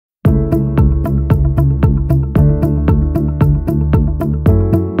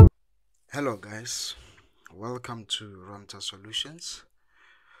guys, welcome to Ronta Solutions.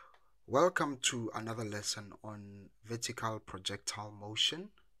 Welcome to another lesson on vertical projectile motion.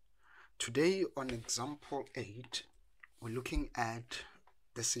 Today on example 8, we're looking at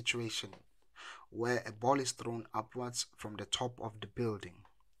the situation where a ball is thrown upwards from the top of the building.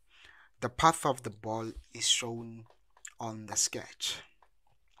 The path of the ball is shown on the sketch.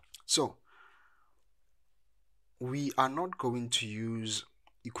 So, we are not going to use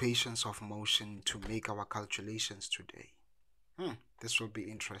equations of motion to make our calculations today. This will be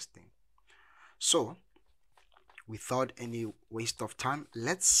interesting. So, without any waste of time,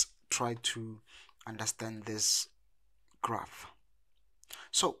 let's try to understand this graph.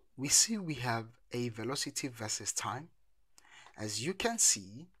 So, we see we have a velocity versus time. As you can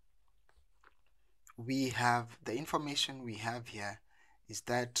see, we have the information we have here is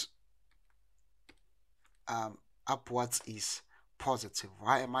that upwards is positive.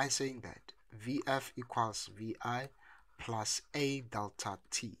 Why am I saying that? Vf equals Vi plus A delta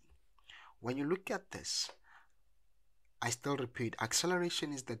t. When you look at this, I still repeat,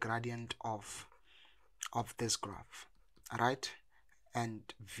 acceleration is the gradient of this graph, right?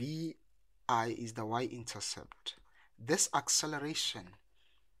 And Vi is the y-intercept. This acceleration,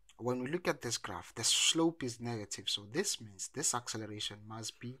 when we look at this graph, the slope is negative. So this means this acceleration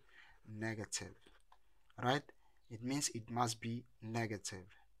must be negative, right? It means it must be negative.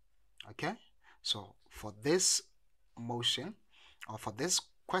 Okay? So for this motion, or for this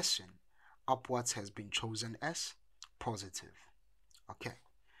question, upwards has been chosen as positive. Okay,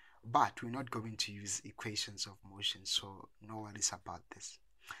 but we're not going to use equations of motion, so no worries about this.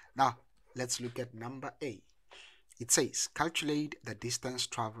 Now let's look at number A. It says calculate the distance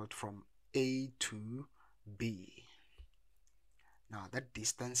traveled from A to B. Now that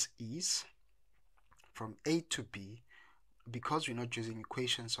distance is from A to B. Because we're not using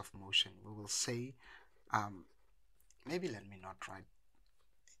equations of motion, we will say maybe let me not write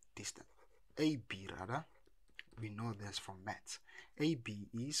distance. AB rather, we know this from maths. AB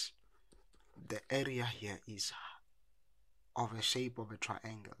is the area here is of a shape of a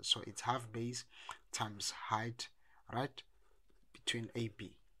triangle, so it's half base times height, right, between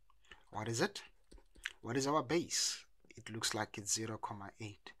AB. What is it? What is our base? It looks like it's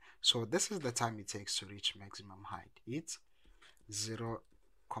 0,8. So this is the time it takes to reach maximum height. It's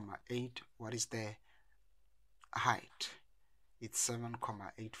 0,8. What is the height? It's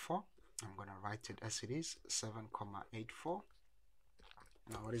 7,84. I'm going to write it as it is, 7,84.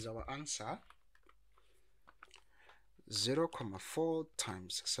 Now what is our answer? 0,4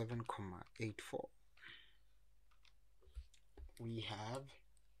 times 7,84. We have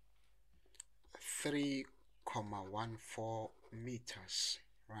 3,14 meters,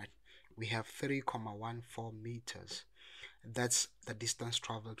 right? We have 3,14 meters. That's the distance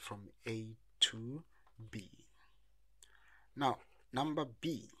traveled from A to B. Now, number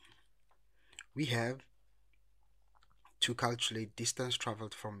B, we have to calculate distance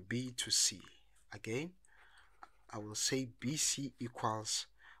traveled from B to C. Again, I will say BC equals,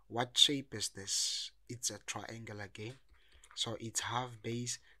 what shape is this? It's a triangle again. So it's half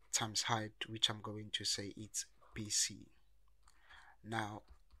base times height, which I'm going to say it's BC. Now,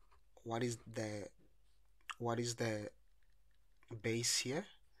 what is the base here?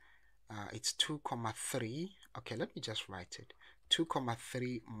 It's 2,3. Okay, let me just write it.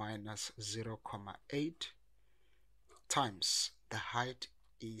 2,3 minus 0,8 times the height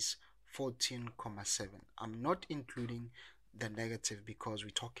is 14,7. I'm not including the negative because we're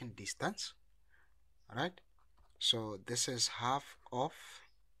talking distance, right? So this is half of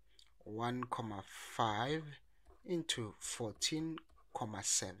 1,5 into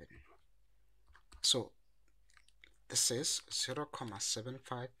 14,7. So this is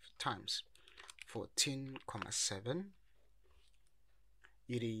 0,75 times 14,7.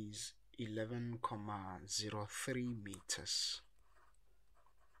 It is 11,03 meters.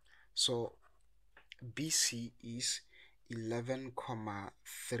 So BC is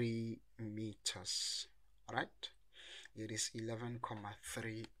 11,3 meters. Right? It is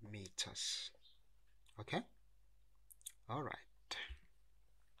 11,3 meters. Okay? All right.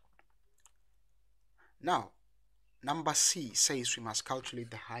 Now, number C says we must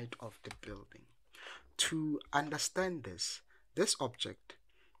calculate the height of the building. To understand this object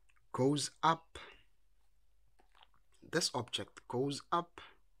goes up. This object goes up,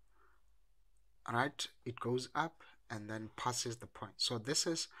 right? It goes up and then passes the point. So this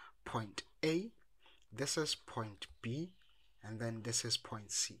is point A, this is point B, and then this is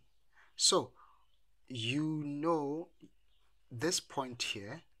point C. So you know this point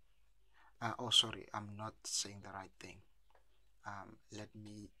here, oh sorry, I'm not saying the right thing. let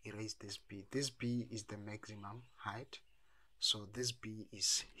me erase this b. This b is the maximum height, so this b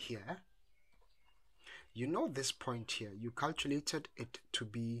is here. You know this point here, you calculated it to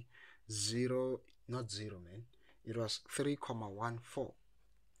be 0, not 0 man, it was 3,14,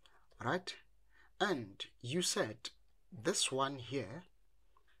 right? And you said this one here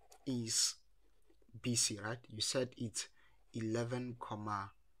is BC, right? You said it's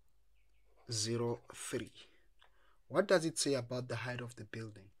 11,03. What does it say about the height of the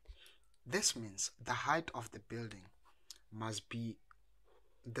building? This means the height of the building must be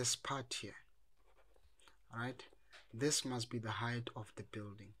this part here, right? This must be the height of the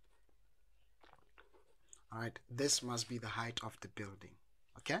building. Alright, this must be the height of the building.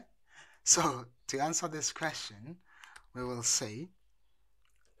 Okay? So, to answer this question, we will say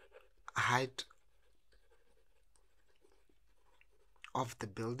height of the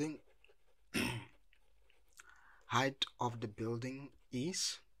building height of the building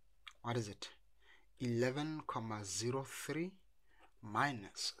is, what is it? 11,03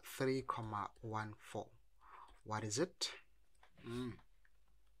 minus 3,14. What is it?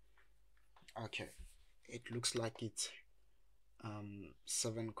 Okay, it looks like it's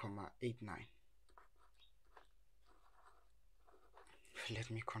 7,89.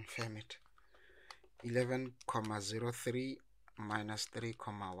 Let me confirm it. 11,03 minus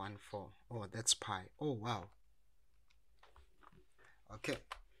 3,14. Oh, that's pi. Oh, wow. Okay,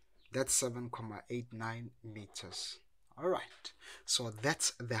 that's 7,89 meters. All right, so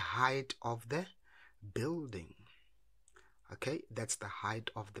that's the height of the building. Okay, that's the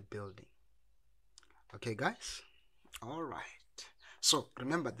height of the building. Okay, guys. All right. So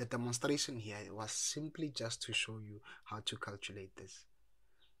remember, the demonstration here was simply just to show you how to calculate this.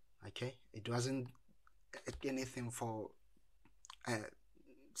 Okay, it wasn't anything for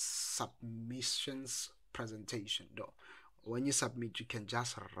submissions presentation though. When you submit, you can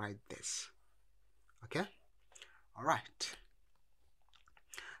just write this. Okay, all right.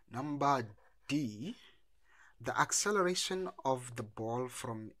 Number D, the acceleration of the ball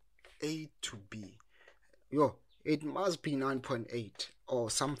from A to B. It must be 9.8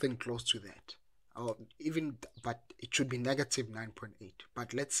 or something close to that, or even, but it should be negative 9.8.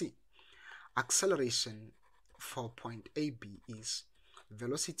 But let's see. Acceleration for point AB is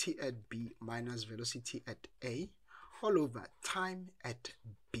velocity at B minus velocity at A all over time at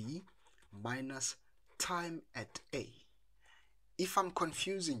B minus time at A. If I'm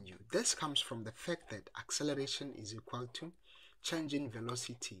confusing you, this comes from the fact that acceleration is equal to change in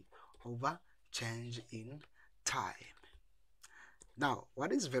velocity over change in time. Now,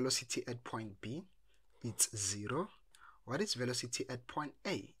 what is velocity at point B? It's 0. What is velocity at point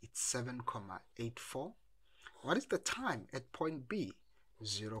A? It's 7,84. What is the time at point B?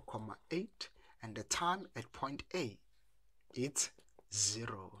 0,8. And the time at point A, it's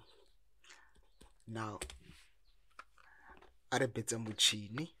 0. Now, arabetsa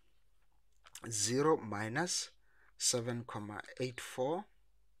muchini, 0 minus 7,84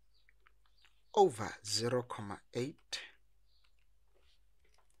 over 0,8.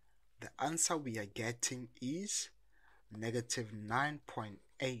 The answer we are getting is negative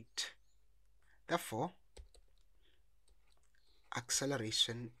 9.8. Therefore,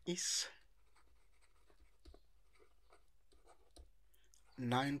 acceleration is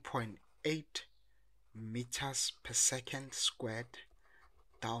 9.8 meters per second squared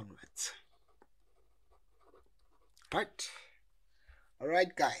downwards. Right.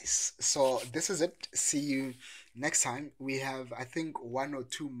 Alright guys, so this is it. See you next time. We have, I think, 1 or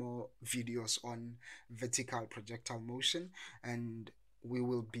 2 more videos on vertical projectile motion and we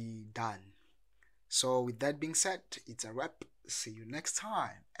will be done. So with that being said, it's a wrap. See you next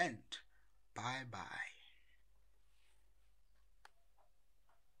time and bye bye.